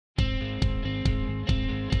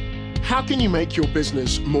How can you make your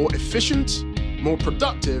business more efficient, more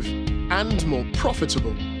productive, and more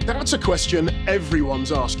profitable? That's a question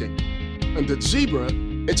everyone's asking. And at Zebra,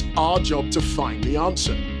 it's our job to find the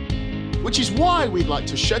answer. Which is why we'd like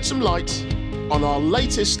to shed some light on our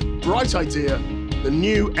latest bright idea, the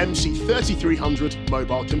new MC3300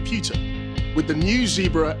 mobile computer. With the new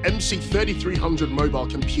Zebra MC3300 mobile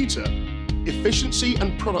computer, efficiency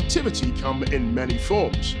and productivity come in many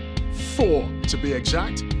forms. 4 to be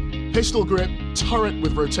exact: pistol grip, turret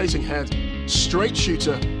with rotating head, straight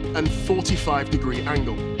shooter, and 45-degree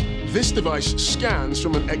angle. This device scans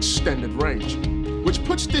from an extended range, which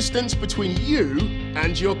puts distance between you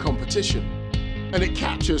and your competition. And it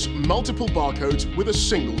captures multiple barcodes with a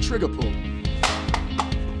single trigger pull.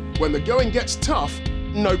 When the going gets tough,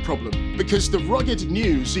 no problem, because the rugged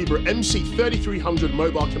new Zebra MC3300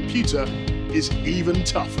 mobile computer is even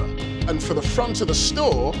tougher. And for the front of the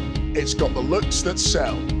store, it's got the looks that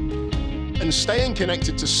sell. And staying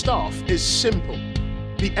connected to staff is simple.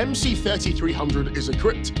 The MC3300 is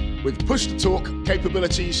equipped with push-to-talk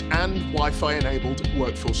capabilities and Wi-Fi-enabled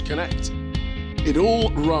Workforce Connect. It all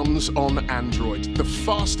runs on Android, the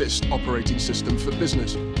fastest operating system for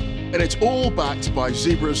business. And it's all backed by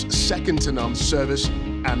Zebra's second-to-none service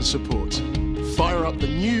and support. Fire up the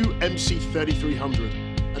new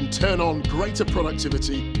MC3300 and turn on greater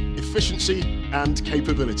productivity, efficiency, and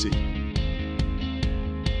capability.